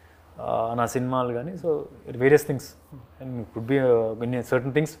 నా సినిమాలు కానీ, so various things and could be in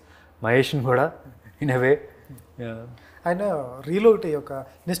certain things. మహేష్ని కూడా ఇన్ ఎ వే. ఆయన రీలోడ్ ఒక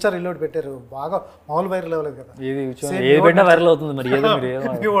ఇన్స్టా రీలోడ్ పెట్టారు, బాగా మామూలు వైరల్ అవ్వలేదు కదా? ఏది పెట్టినా వైరల్ అవుతుంది మరి.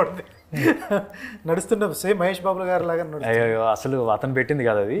 నడుస్తున్న సేమ్ మహేష్ బాబు గారు లాగా. అసలు అతను పెట్టింది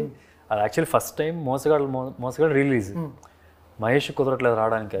కాదు అది యాక్చువల్లీ ఫస్ట్ టైం మోసగాడు రిలీజ్. మహేష్ కుదరట్లేదు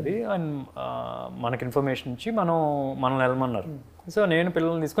రావడానికి, అది అండ్ మనకి ఇన్ఫర్మేషన్ ఇచ్చి మనల్ని వెళ్ళమన్నారు. సో నేను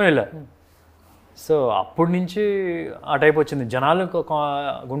పిల్లల్ని తీసుకొని వెళ్ళాను. సో అప్పటి నుంచి ఆ టైప్ వచ్చింది. జనాలు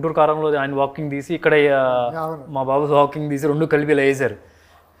గుంటూరు కారంలో ఆయన వాకింగ్ తీసి, ఇక్కడ మా బాబు వాకింగ్ తీసి రెండు కలిపి ఇలా వేసారు.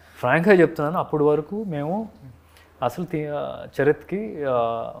 ఫ్రాంక్గా చెప్తున్నాను, అప్పటి వరకు మేము అసలు చరిత్కి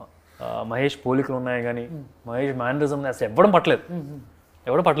మహేష్ పోలికలు ఉన్నాయి కానీ మహేష్ మేనరిజం అసలు ఎవ్వడం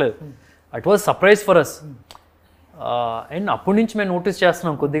పట్టలేదు. It was surprise for us. And అప్పటి నుంచి మేము నోటీస్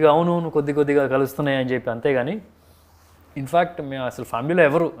చేస్తున్నాం కొద్దిగా, అవును కొద్దిగా కలుస్తున్నాయి అని చెప్పి, అంతేగాని ఇన్ఫ్యాక్ట్ మేము అసలు ఫ్యామిలీలో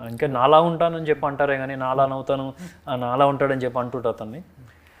ఎవరు ఇంకా నాలా ఉంటానని చెప్పి అంటారే కానీ నాలా నవ్వుతాను నాలా ఉంటాడని చెప్పి అంటుంటారు అతన్ని.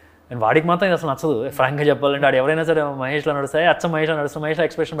 అండ్ వాడికి మాత్రం ఇది అసలు నచ్చదు. ఫ్రాంక్గా చెప్పాలంటే ఆడు ఎవరైనా సరే మహేష్లో నడుస్తాయి, అచ్చ మహేష్లో నడుస్తాయి, మహేష్లో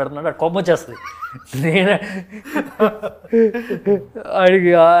ఎక్స్ప్రెషన్ పెడుతున్నాడు, ఆడు కోపం వచ్చేస్తుంది. నేను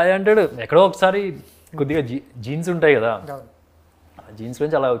ఆడికి అంటాడు ఎక్కడో ఒకసారి కొద్దిగా జీన్స్ ఉంటాయి కదా, ఆ జీన్స్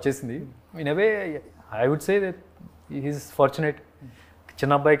నుంచి అలా వచ్చేసింది. In away I would say that he's fortunate.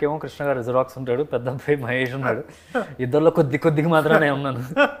 చిన్న అబ్బాయికి ఏమో కృష్ణ గారు జిరాక్స్ ఉంటాడు, పెద్ద అబ్బాయి మహేష్ ఉన్నాడు, ఇద్దరిలో కొద్దిగా మాత్రమే ఉన్నాను.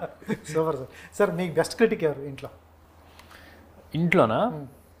 Super sir. సార్ మీకు బెస్ట్ క్రిటిక్ ఎవరు ఇంట్లోనా?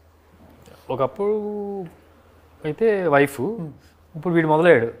 ఒకప్పుడు అయితే వైఫ్, ఇప్పుడు వీడు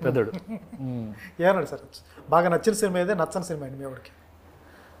మొదలయ్యాడు పెద్దడు. ఏమన్నాడు సార్? బాగా నచ్చిన సినిమా ఏదే, నచ్చని సినిమా అండి మీ వాడికి?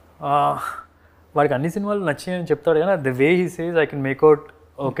 వాడికి అన్ని సినిమాలు నచ్చాయని చెప్తాడు కానీ the way he says I can make out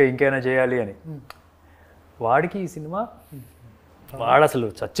okay ఇంకైనా చేయాలి అని. వాడికి ఈ సినిమా వాడు అసలు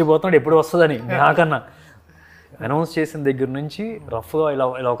చచ్చిపోతున్నాడు ఎప్పుడు వస్తుందని. నాకన్నా అనౌన్స్ చేసిన దగ్గర నుంచి రఫ్గా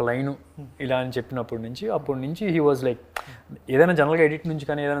ఇలా ఒక లైను ఇలా అని చెప్పినప్పటి నుంచి అప్పటి నుంచి హీ వాజ్ లైక్, ఏదైనా జనరల్గా ఎడిట్ నుంచి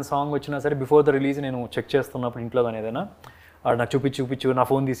కానీ ఏదైనా సాంగ్ వచ్చినా సరే బిఫోర్ ద రిలీజ్ నేను చెక్ చేస్తున్నప్పుడు ఇంట్లో కానీ ఏదైనా వాడు నాకు చూపించు నా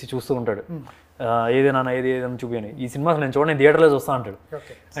ఫోన్ తీసి చూస్తూ ఉంటాడు, ఏదైనా ఏదైనా చూపించని. ఈ సినిమా నేను చూడండి థియేటర్లో చూస్తూ ఉంటాడు.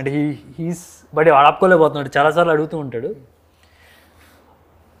 అంటే హీస్ బట్ వాడు ఆపుకోలేకపోతున్నాడు, చాలాసార్లు అడుగుతూ ఉంటాడు.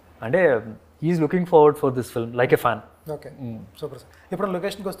 అంటే he's looking forward for this film like a fan. Okay, super sir. ఇప్పుడు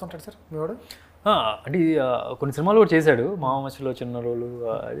లొకేషన్కి వస్తుంటాడు సార్ మీ వాడు? అంటే కొన్ని సినిమాలు కూడా చేశాడు, మామమచ్చిలో చిన్న రోలు,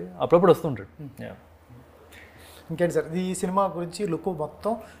 అది అప్పుడప్పుడు వస్తుంటాడు. ఇంకేంటి సార్ ఈ సినిమా గురించి లుక్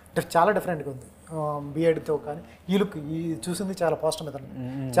మొత్తం చాలా డిఫరెంట్గా ఉంది బిఎడ్తో, కానీ ఈ లుక్ ఈ చూసింది చాలా పాజిటివ్ మీద,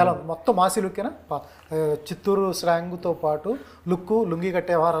 చాలా మొత్తం మాసి లుక్కేనా? చిత్తూరు స్లాంగ్తో పాటు లుక్, లుంగి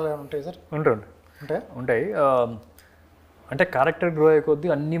కట్టే వ్యవహారాలు ఏమైనా ఉంటాయి సార్? ఉంటాయి. అంటే క్యారెక్టర్ గ్రో అయ్యే కొద్దీ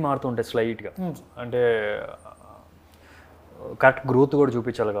అన్నీ మారుతూ ఉంటాయి స్లైట్గా. అంటే కరెక్ట్ గ్రోత్ కూడా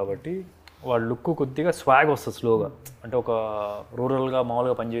చూపించాలి కాబట్టి వాళ్ళ లుక్ కొద్దిగా స్వాగ్ వస్తుంది స్లోగా. అంటే ఒక రూరల్గా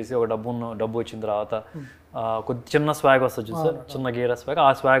మామూలుగా పనిచేసి ఒక డబ్బు వచ్చిన తర్వాత కొద్ది చిన్న స్వాగ్ వస్తుంది చూసారు, చిన్న గేర స్వాగ్, ఆ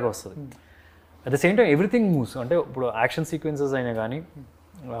స్వాగ్ వస్తుంది. At the same time everything moves. అంటే ఇప్పుడు యాక్షన్ సీక్వెన్సెస్ అయినా కానీ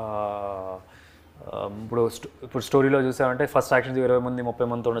ఇప్పుడు స్టోరీలో చూసామంటే ఫస్ట్ యాక్షన్స్ 20 మంది 30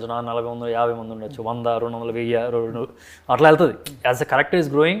 మంది ఉండొచ్చు, 40 మంది 50 మంది ఉండొచ్చు, 100 200 1000 200 అట్లా వెళ్తుంది. As the character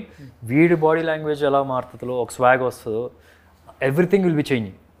is growing, వీడి బాడీ లాంగ్వేజ్ ఎలా మారుతుందో ఒక స్వాగ్ వస్తుందో everything will be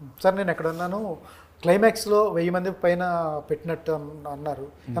changing. Sir నేను ఎక్కడ ఉన్నాను, క్లైమాక్స్లో 1000 మంది పైన పెట్టినట్టు అన్నారు,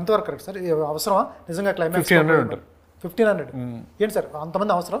 ఎంతవరకు కరెక్ట్ సార్? అవసరమా నిజంగా క్లైమాక్స్? 1500 ఏంటి సార్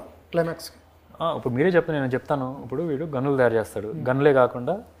అంతమంది అవసరం క్లైమాక్స్కి? ఇప్పుడు మీరే చెప్తాను, నేను చెప్తాను. ఇప్పుడు వీడు గన్నులు తయారు చేస్తాడు, గన్నులే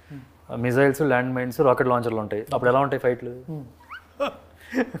కాకుండా మిజైల్స్, ల్యాండ్ మైన్స్, రాకెట్ లాంచర్లు ఉంటాయి. అప్పుడు ఎలా ఉంటాయి ఫైట్లు?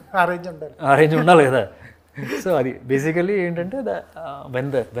 అరేంజ్ ఉండాలి కదా. సో అది బేసికలీ ఏంటంటే when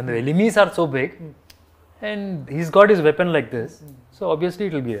the enemies are so big and he's got his weapon like this, so obviously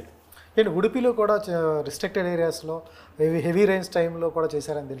it will be there. ఏంటి ఉడిపిలో కూడా రిస్ట్రిక్టెడ్ ఏరియాస్లో హెవీ రేంజ్ టైంలో కూడా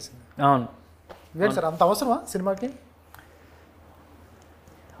చేశారని తెలిసింది. అవును. ఏంటి సార్ అంత అవసరమా సినిమాకి?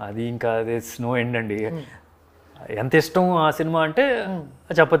 అది ఇంకా అది స్నో ఎండ్ అండి. ఎంత ఇష్టం ఆ సినిమా అంటే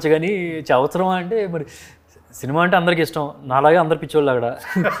చెప్పచ్చు, కానీ అవసరమా అంటే మరి సినిమా అంటే అందరికి ఇష్టం, నాలాగే అందరు పిచ్చోళ్ళు అక్కడ.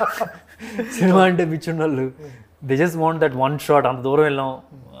 సినిమా అంటే పిచ్చోళ్ళు, they just want that one shot. అంత దూరం వెళ్ళాం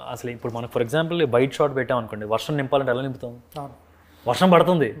అసలు. ఇప్పుడు మనకు ఫర్ ఎగ్జాంపుల్ బైట్ షాట్ పెట్టాం అనుకోండి, వర్షం నింపాలంటే ఎలా నింపుతాం? వర్షం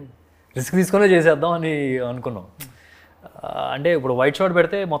పడుతుంది, రిస్క్ తీసుకునే చేసేద్దాం అని అనుకున్నాం. అంటే ఇప్పుడు వైట్ షాట్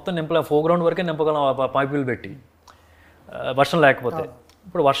పెడితే మొత్తం నింపలేం, ఫోర్గ్రౌండ్ వరకే నింపగలం పైపులు పెట్టి, వర్షం లేకపోతే.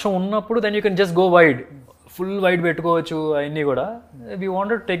 ఇప్పుడు వర్షం ఉన్నప్పుడు then you can just go wide, full wide పెట్టుకోవచ్చు అవన్నీ కూడా. We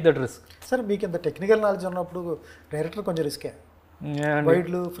wanted to take that risk. Sir మీకు ఇంత టెక్నికల్ నాలెడ్జ్ ఉన్నప్పుడు డైరెక్టర్ కొంచెం రిస్కే,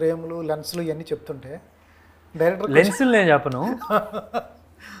 వైడ్లు, ఫ్రేమ్లు, లెన్స్లు ఇవన్నీ చెప్తుంటే డైరెక్టర్ లెన్స్లు నేను చెప్పను.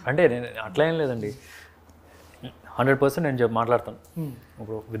 అంటే నేను అట్లా ఏం లేదండి, 100% నేను మాట్లాడతాను.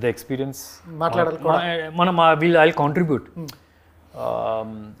 ఇప్పుడు విత్ ద ఎక్స్పీరియన్స్ మాట్లాడాలి మనం ఐ కాంట్రిబ్యూట్.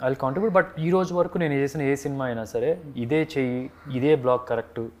 బట్ ఈ రోజు వరకు నేను చేసిన ఏ సినిమా అయినా సరే ఇదే చెయ్యి, ఇదే బ్లాక్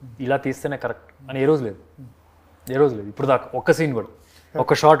కరెక్ట్, ఇలా తీస్తేనే కరెక్ట్ అని ఏ రోజు లేదు. ఇప్పుడు దాకా ఒక్క సీన్ కూడా,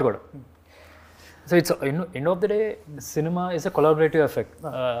 ఒక్క షాట్ కూడా. So it's end of the day cinema is a collaborative effect,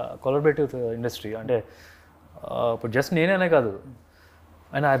 collaborative industry. అంటే ఇప్పుడు జస్ట్ నేనే కాదు,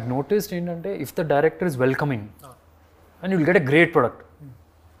 అండ్ ఐ హావ్ నోటీస్డ్ ఏంటంటే if the director is welcoming and you'll get a great product.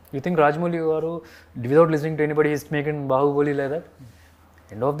 You think Rajamouli గారు without listening to anybody is making Baahubali లేదా?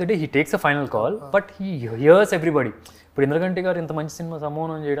 End of the day he takes a final call, but he here's everybody. ఇప్పుడు ఇంద్రగంటి గారు ఇంత మంచి cinema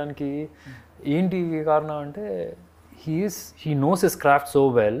సమూహం చేయడానికి ఏంటి కారణం అంటే he knows his craft so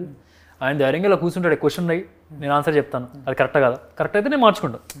well. ఆయన ధైర్యంగా ఇలా కూర్చుంటాడు, క్వశ్చన్ అయ్యి నేను ఆన్సర్ చెప్తాను, అది కరెక్టా కదా, కరెక్ట్ అయితే నేను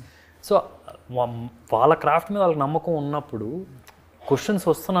మార్చుకుంటాను. సో వాళ్ళ క్రాఫ్ట్ మీద వాళ్ళకి నమ్మకం ఉన్నప్పుడు క్వశ్చన్స్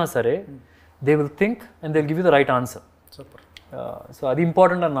వస్తున్నా సరే they will think and they will give you the right answer. Super. So అది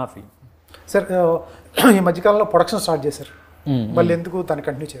ఇంపార్టెంట్ అని నా ఫీల్. సార్ ఈ మధ్యకాలంలో ప్రొడక్షన్ స్టార్ట్ చేశారు, మళ్ళీ ఎందుకు తను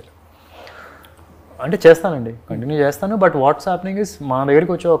కంటిన్యూ చేయాలి? అంటే చేస్తానండి, కంటిన్యూ చేస్తాను. బట్ వాట్స్ హ్యాపెనింగ్ ఇస్ మా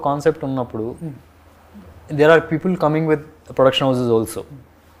దగ్గరికి వచ్చే ఒక కాన్సెప్ట్ ఉన్నప్పుడు there are people coming with production houses also.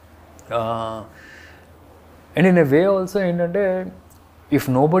 And in a way also ఏంటంటే if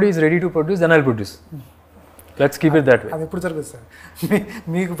no body is ready to produce then I'll produce. Let's keep it that way. అది ఎప్పుడు జరుగుతుంది sir?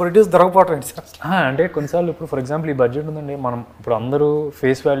 మీకు ప్రొడ్యూస్ దొరకపోవటం ఏంటి sir? అంటే కొన్నిసార్లు ఇప్పుడు for example ఈ బడ్జెట్ ఉందండి, మనం ఇప్పుడు అందరూ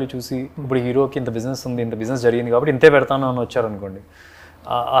ఫేస్ వాల్యూ చూసి ఇప్పుడు హీరోకి ఇంత బిజినెస్ ఉంది, ఇంత బిజినెస్ జరిగింది కాబట్టి ఇంతే పెడతాను అని వచ్చారనుకోండి,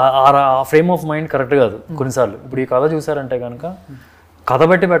 ఆ ఫ్రేమ్ ఆఫ్ మైండ్ కరెక్ట్ కాదు కొన్నిసార్లు. ఇప్పుడు ఈ కథ చూసారంటే కనుక కథ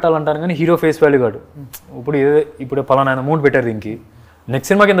బట్టి పెట్టాలంటారు కానీ హీరో ఫేస్ వాల్యూ కాదు. ఇప్పుడు పలానా అమౌంట్ పెట్టారు దీనికి,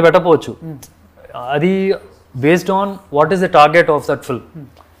 నెక్స్ట్ సినిమా కింద పెట్టకపోవచ్చు. అది based on what is the target of that film.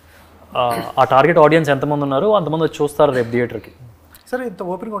 ఆ టార్గెట్ ఆడియన్స్ ఎంతమంది ఉన్నారో అంతమంది వచ్చి చూస్తారు రేపు థియేటర్కి. సరే, ఇంత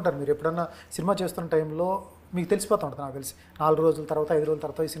ఓపెన్గా ఉంటారు మీరు. ఎప్పుడన్నా సినిమా చేస్తున్న టైంలో మీకు తెలిసిపోతూ ఉంటుంది, నాకు తెలిసి 4 రోజుల తర్వాత 5 రోజుల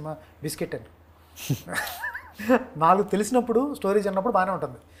తర్వాత ఈ సినిమా బిస్కెట్ అని 4 తెలిసినప్పుడు స్టోరీస్ అన్నప్పుడు బాగానే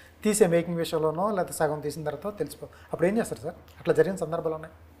ఉంటుంది. తీసే మేకింగ్ విషయంలోనో లేకపోతే సగం తీసిన తర్వాత అప్పుడు ఏం చేస్తారు సార్? అట్లా జరిగిన సందర్భాలు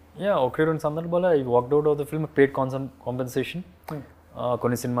ఉన్నాయి? ఒకటి రెండు సందర్భాలు I walked out of the film, paid compensation.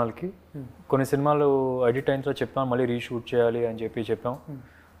 కొన్ని సినిమాలకి, కొన్ని సినిమాలు ఎడిట్ అయిన తర్వాత చెప్పాం మళ్ళీ రీషూట్ చేయాలి అని చెప్పాం.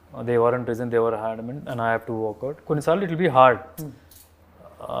 They were and present, they were had and I have to work out. కొన్నిసార్లు ఇట్ విల్ బీ హార్డ్.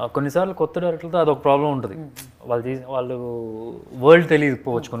 కొన్నిసార్లు కొత్త డైరెక్టర్లతో అదొక ప్రాబ్లం ఉంటుంది, వాళ్ళు వరల్డ్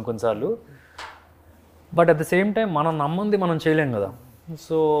తెలియకపోవచ్చు కొన్నిసార్లు. But at the same time మనం నమ్మంది మనం చేయలేం కదా.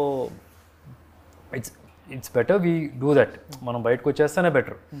 So it's better we do that. మనం బయటకు వచ్చేస్తేనే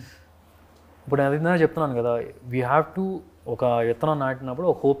బెటర్. ఇప్పుడు అది చెప్తున్నాను కదా, వీ హ్యావ్ టు ఒక విత్తనం నాటినప్పుడు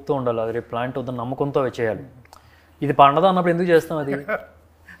ఒక హోప్తో ఉండాలి, అది రేపు ప్లాంట్ అవుతుంది నమ్మకంతో చేయాలి. ఇది పండదా అన్నప్పుడు ఎందుకు చేస్తాం? అది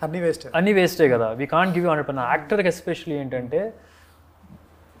అన్నీ వేస్టే కదా. We can't give 100%. యాక్టర్కి ఎస్పెషల్లీ ఏంటంటే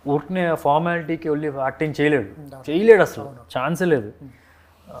ఊరికనే ఫార్మాలిటీకి వెళ్ళి యాక్టింగ్ చేయలేడు అసలు, ఛాన్సే లేదు.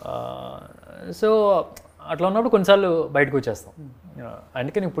 సో అట్లా ఉన్నప్పుడు కొన్నిసార్లు బయటకు వచ్చేస్తాం.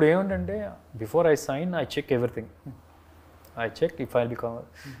 అందుకని ఇప్పుడు ఏమిటంటే before I sign I check everything. I check if I become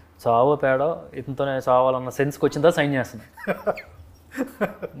సావో తేడా ఇంతనే సావాలన్న సెన్స్కి వచ్చిందా సైన్ చేస్తున్నాను.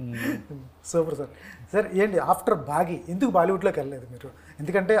 Super sir. సార్ ఏంటి ఆఫ్టర్ బాగి ఎందుకు బాలీవుడ్లోకి వెళ్ళలేదు మీరు?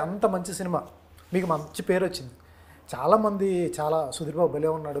 ఎందుకంటే అంత మంచి సినిమా, మీకు మంచి పేరు వచ్చింది, చాలామంది సుధీర్ బాబు భలే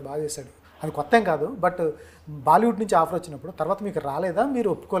ఉన్నాడు, బాగా చేశాడు, అది కొత్త ఏం కాదు. బట్ బాలీవుడ్ నుంచి ఆఫర్ వచ్చినప్పుడు తర్వాత మీకు రాలేదా, మీరు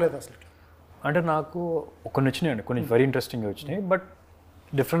ఒప్పుకోలేదు అసలు? అంటే నాకు కొన్ని వచ్చినాయండి, కొన్ని వెరీ ఇంట్రెస్టింగ్గా వచ్చినాయి. బట్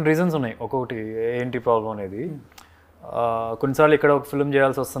డిఫరెంట్ రీజన్స్ ఉన్నాయి, ఒక్కొక్కటి ఏంటి ప్రాబ్లం అనేది. కొన్నిసార్లు ఇక్కడ ఒక ఫిల్మ్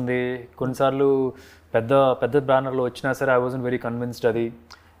చేయాల్సి వస్తుంది, కొన్నిసార్లు పెద్ద పెద్ద బ్యానర్లో వచ్చినా సరే ఐ వాజంట్ వెరీ కన్విన్స్డ్ అది.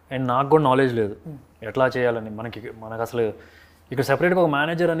 అండ్ నాకు కూడా నాలెడ్జ్ లేదు ఎట్లా చేయాలని. మనకు అసలు ఇక్కడ సెపరేట్గా ఒక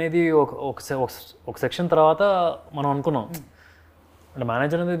మేనేజర్ అనేది ఒక సెక్షన్ తర్వాత మనం అనుకున్నాం. అంటే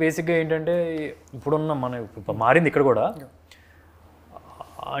మేనేజర్ అనేది బేసిక్గా ఏంటంటే ఇప్పుడున్న ఇప్పుడు మారింది ఇక్కడ కూడా.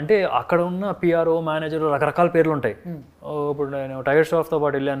 అంటే అక్కడ ఉన్న పిఆర్ఓ మేనేజర్ రకరకాల పేర్లు ఉంటాయి. ఇప్పుడు నేను టైగర్ ష్రాఫ్తో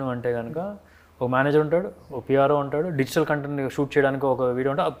పాటు వెళ్ళాను అంటే కనుక ఒక మేనేజర్ ఉంటాడు, ఒక పిఆర్ఓ ఉంటాడు, డిజిటల్ కంటెంట్ షూట్ చేయడానికి ఒక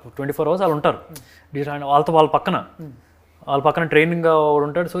వీడియో ఉంటే 24 hours వాళ్ళు ఉంటారు. వాళ్ళ పక్కన ట్రైనింగ్ వాడు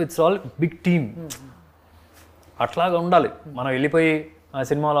ఉంటాడు. So it's all big team. అట్లాగా ఉండాలి. మనం వెళ్ళిపోయి ఆ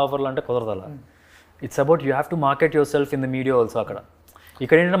సినిమాల ఆఫర్లు అంటే కుదరదు అలా. It's about you have to market your self in the media also.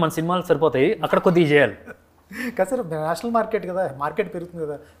 ఇక్కడ ఏంటంటే మన సినిమాలు సరిపోతాయి, అక్కడ కొద్దిగా చేయాలి కదా సార్. నేషనల్ మార్కెట్ కదా, మార్కెట్ పెరుగుతుంది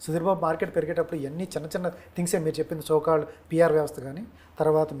కదా. సుధీర్ బాబు మార్కెట్ పెరిగేటప్పుడు ఇవన్నీ చిన్న థింగ్సే మీరు చెప్పింది. సోకాల్డ్ పిఆర్ వ్యవస్థ కానీ,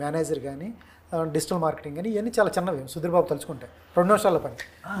 తర్వాత మేనేజర్ కానీ, డిజిటల్ మార్కెటింగ్ కానీ, ఇవన్నీ చాలా చిన్నవి సుధీర్ బాబు తలుచుకుంటే 2 నిమిషాల పని.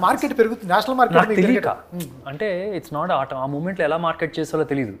 మార్కెట్ పెరుగుతుంది, నేషనల్ మార్కెట్ తెలియక. అంటే ఇట్స్ నాట్ ఆ మూమెంట్లో ఎలా మార్కెట్ చేసాలో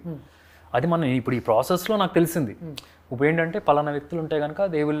తెలియదు. అది మనం ఇప్పుడు ఈ ప్రాసెస్లో నాకు తెలిసింది. ఇప్పుడు ఏంటంటే పలానా వ్యక్తులు ఉంటే కనుక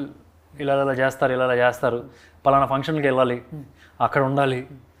దే విల్ ఇలా చేస్తారు, పలానా ఫంక్షన్కి వెళ్ళాలి, అక్కడ ఉండాలి.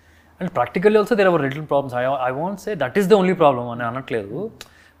 And practically also there are little problems. I want say that is the only problem అని అనట్లేదు.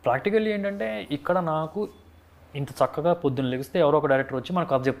 ప్రాక్టికల్లీ ఏంటంటే ఇక్కడ నాకు ఇంత చక్కగా పొద్దున్న లెగిస్తే ఎవరో ఒక డైరెక్టర్ వచ్చి మన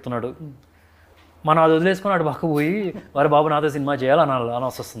కథ చెప్తున్నాడు, మనం అది వదిలేసుకొని అటు పక్క పోయి వారి బాబు నాతో సినిమా చేయాలని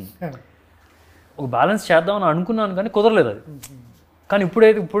వస్తుంది. ఒక బ్యాలెన్స్ చేద్దామని అనుకున్నాను కానీ కుదరలేదు అది. కానీ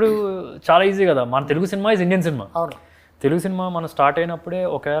ఇప్పుడు చాలా ఈజీ కదా. మన Telugu cinema is Indian cinema. Telugu cinema మనం స్టార్ట్ అయినప్పుడే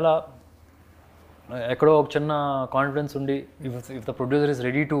ఒకవేళ ఎక్కడో ఒక చిన్న కాన్ఫిడెన్స్ ఉండి if the producer is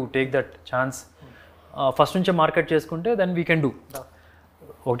ready to take that chance first నుంచే మార్కెట్ చేసుకుంటే దెన్ వీ కెన్ డూ.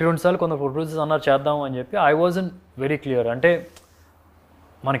 1-2 సార్లు కొంత ప్రొడ్యూసర్స్ అన్నారు చేద్దాం అని చెప్పి. I wasn't very clear. అంటే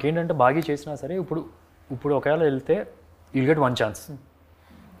మనకేంటంటే బాగా చేసినా సరే ఇప్పుడు ఒకవేళ వెళ్తే will get 1 chance.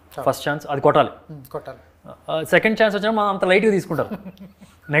 First chance అది కొట్టాలి. సెకండ్ ఛాన్స్ వచ్చినా మనం అంత లైట్గా తీసుకుంటారు.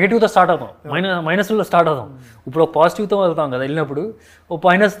 నెగిటివ్తో స్టార్ట్ అవుతాం, మైనస్లో స్టార్ట్ అవుతాం. ఇప్పుడు ఒక పాజిటివ్తో వెళ్తాం కదా, వెళ్ళినప్పుడు ఓ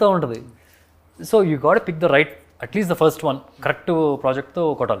మైనస్తో ఉంటుంది. So you got pick the right, at least the first one correct ప్రాజెక్ట్తో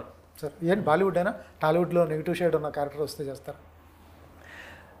కొట్టాలి. సార్ ఏంటి బాలీవుడ్ అయినా టాలీవుడ్లో నెగిటివ్ షేడ్ ఉన్న క్యారెక్టర్ వస్తే చేస్తారు?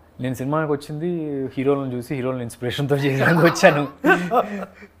 నేను సినిమాకి వచ్చింది హీరోలను చూసి హీరోలను ఇన్స్పిరేషన్తో చేయడానికి వచ్చాను.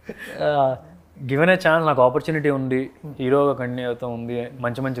 గివెన్ ఏ ఛాన్స్ నాకు ఆపర్చునిటీ ఉంది, హీరోగా కంటిన్యూ అవుతూ ఉంది,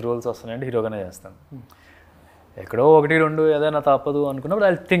 మంచి మంచి రోల్స్ వస్తున్నాయంటే హీరోగానే చేస్తాను. ఎక్కడో ఒకటి రెండు ఏదైనా తప్పదు అనుకున్నప్పుడు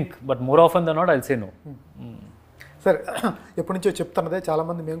I think, but more of then not I say no. సరే, ఎప్పటి నుంచో చెప్తున్నదే,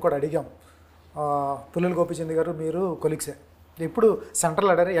 చాలామంది మేము కూడా అడిగాం. పుల్లల గోపిచంద్ గారు మీరు కొలీగ్సే, ఎప్పుడు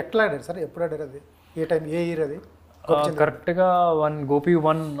సెంట్రల్ ఆడారు, ఎట్లా ఆడారు సార్, ఎప్పుడు ఆడారు, అది ఏ టైం, ఏ ఇయర్ అది? కరెక్ట్గా Gopi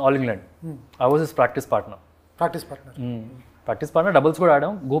one all England. I was his practice partner. Practice partner, doubles కూడా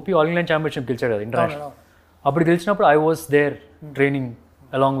ఆడాం. గోపి ఆల్ ఇంగ్లాండ్ ఛాంపియన్షిప్ గెలిచాడు కదా ఇంటర్నేషనల్. అప్పుడు గెలిచినప్పుడు I was there training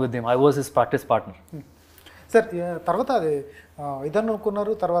along with him. I was his practice partner. Sir, తర్వాత అది ఇద్దరు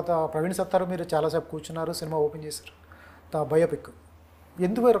అనుకున్నారు, తర్వాత ప్రవీణ్ సత్తారు మీరు చాలాసేపు కూర్చున్నారు, సినిమా ఓపెన్ చేశారు, బయోపిక్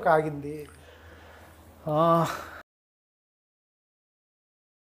ఎందువరకు ఆగింది?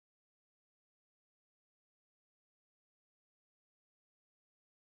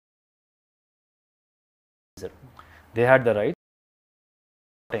 దే హ్యాడ్ ద రైట్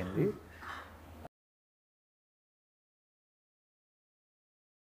అయింది.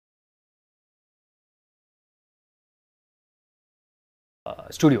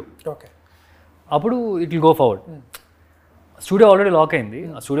 స్టూడియో ఓకే, అప్పుడు it will go forward. Studio already lock అయింది,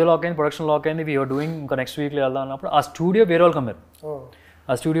 ఆ స్టూడియో లాక్ అయింది, ప్రొడక్షన్ లాక్ అయింది, వీఆర్ డూయింగ్ ఇంకా నెక్స్ట్ వీక్లో వెళ్దాం అన్నప్పుడు ఆ స్టూడియో వేరే వాళ్ళు కమ్మారు.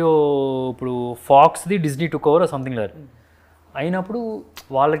 ఆ స్టూడియో ఇప్పుడు ఫాక్స్ది డిజ్నీ టుక్ ఓవర్ సంథింగ్ లేదు అయినప్పుడు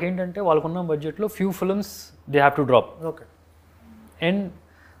వాళ్ళకి ఏంటంటే వాళ్ళకున్న బడ్జెట్లో few films they have to drop. Okay, and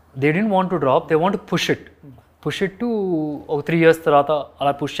they didn't want to drop, they want to push it to ఒక 3 years తర్వాత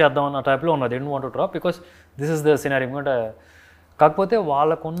అలా పుష్ చేద్దాం అన్న టైప్లో ఉన్నారు. They didn't want to drop because this is the scenario. ఎందుకంటే కాకపోతే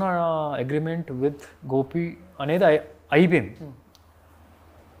వాళ్ళకున్న అగ్రిమెంట్ విత్ గోపి అనేది అయిపోయింది.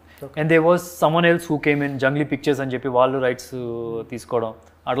 And they was someone else who came in, Junglee pictures అని చెప్పి వాళ్ళు రైట్స్ తీసుకోవడం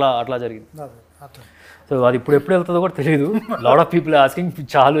అట్లా జరిగింది. సో అది ఇప్పుడు ఎప్పుడు వెళ్తుందో కూడా తెలియదు. లాట్ ఆఫ్ పీపుల్ ఆస్కింగ్,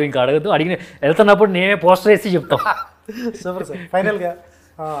 చాలు ఇంకా అడగదు, అడిగిన వెళ్తున్నప్పుడు నేనే పోస్టర్ వేసి చెప్తాం. Super sir. ఫైనల్గా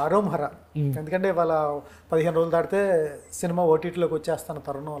హరోంహర, ఎందుకంటే వాళ్ళ 15 రోజులు దాటితే సినిమా ఓటీటీలోకి వచ్చేస్తున్న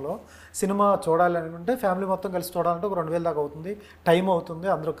తరుణంలో సినిమా చూడాలి అనుకుంటే ఫ్యామిలీ మొత్తం కలిసి చూడాలంటే ఒక 2000 దాకా అవుతుంది, టైం అవుతుంది,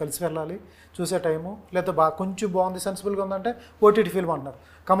 అందరూ కలిసి వెళ్ళాలి చూసే టైము. లేకపోతే కొంచెం బాగుంది, సెన్సిబుల్గా ఉందంటే ఓటీటీ ఫిల్మ్ అంటున్నారు.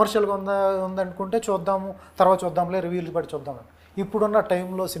 కమర్షియల్గా ఉందనుకుంటే చూద్దాము, తర్వాత చూద్దాంలే, రివ్యూలు పడి చూద్దామని. ఇప్పుడున్న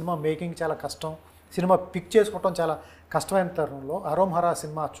టైంలో సినిమా మేకింగ్ చాలా కష్టం, సినిమా పిక్ చేసుకోవటం చాలా కష్టమైన తరుణంలో హరోంహర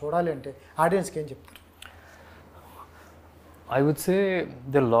సినిమా చూడాలి అంటే ఆడియన్స్కి ఏం చెప్తారు? ఐ వుడ్ సే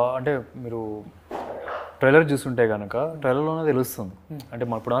అంటే మీరు ట్రైలర్ చూస్తుంటే కనుక ట్రైలర్లోనే తెలుస్తుంది. అంటే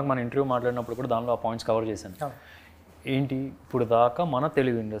ఇప్పుడు దాకా మన ఇంటర్వ్యూ మాట్లాడినప్పుడు కూడా దానిలో ఆ పాయింట్స్ కవర్ చేశాను. ఏంటి ఇప్పుడు దాకా మన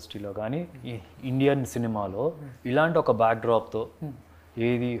తెలుగు ఇండస్ట్రీలో కానీ ఇండియన్ సినిమాలో ఇలాంటి ఒక బ్యాక్డ్రాప్తో,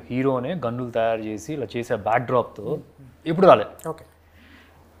 ఏది హీరోనే గన్నులు తయారు చేసి ఇలా చేసే బ్యాక్డ్రాప్తో ఇప్పుడు రాలేదు. ఓకే,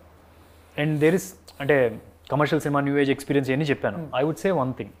 అండ్ దేర్ ఇస్ అంటే commercial cinema, new age experience అని చెప్పాను. I would say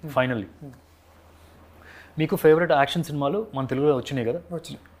one thing finally, మీకు ఫేవరెట్ యాక్షన్ సినిమాలు మన తెలుగులో వచ్చినాయి కదా,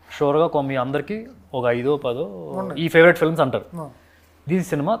 షూర్గా మీ అందరికీ ఒక 5-10 ఈ ఫేవరెట్ ఫిల్మ్స్ అంటారు. దీని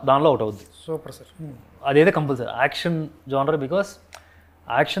సినిమా దానిలో ఒకటి అవుద్ది. Super sir. అదేదో compulsory action genre, because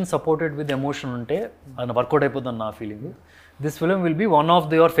action supported with emotion ఉంటే అది వర్కౌట్ అయిపోతుంది నా feeling. This film will be one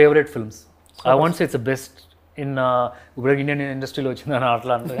of your favourite films. I want say it's best in ఇప్పుడు ఇండియన్ ఇండస్ట్రీలో వచ్చిందని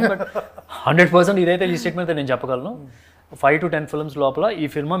అట్లా అంటే, బట్ 100% ఇదైతే ఈ స్టేట్మెంట్ నేను చెప్పగలను. 5 to 10 ఫిల్మ్స్ లోపల ఈ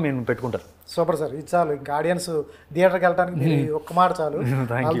ఫిల్మ్ మేము పెట్టుకుంటారు. సూపర్ సార్, ఇది చాలు. ఇంకా ఆడియన్స్ థియేటర్కి వెళ్ళడానికి ఒక్క మాట చాలు.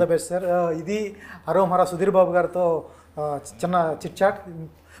 All the best sir. ఇది హరోంహర సుధీర్ బాబు గారితో చిన్న చిట్ చాట్.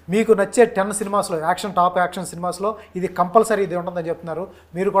 మీకు నచ్చే 10 సినిమాస్లో, టాప్ యాక్షన్ సినిమాస్లో ఇది కంపల్సరీ ఇది ఉంటుందని చెప్తున్నారు.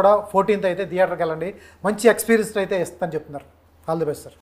 మీరు కూడా 14th అయితే థియేటర్కి వెళ్ళండి, మంచి ఎక్స్పీరియన్స్ అయితే ఇస్తుందని చెప్తున్నారు. All the best sir.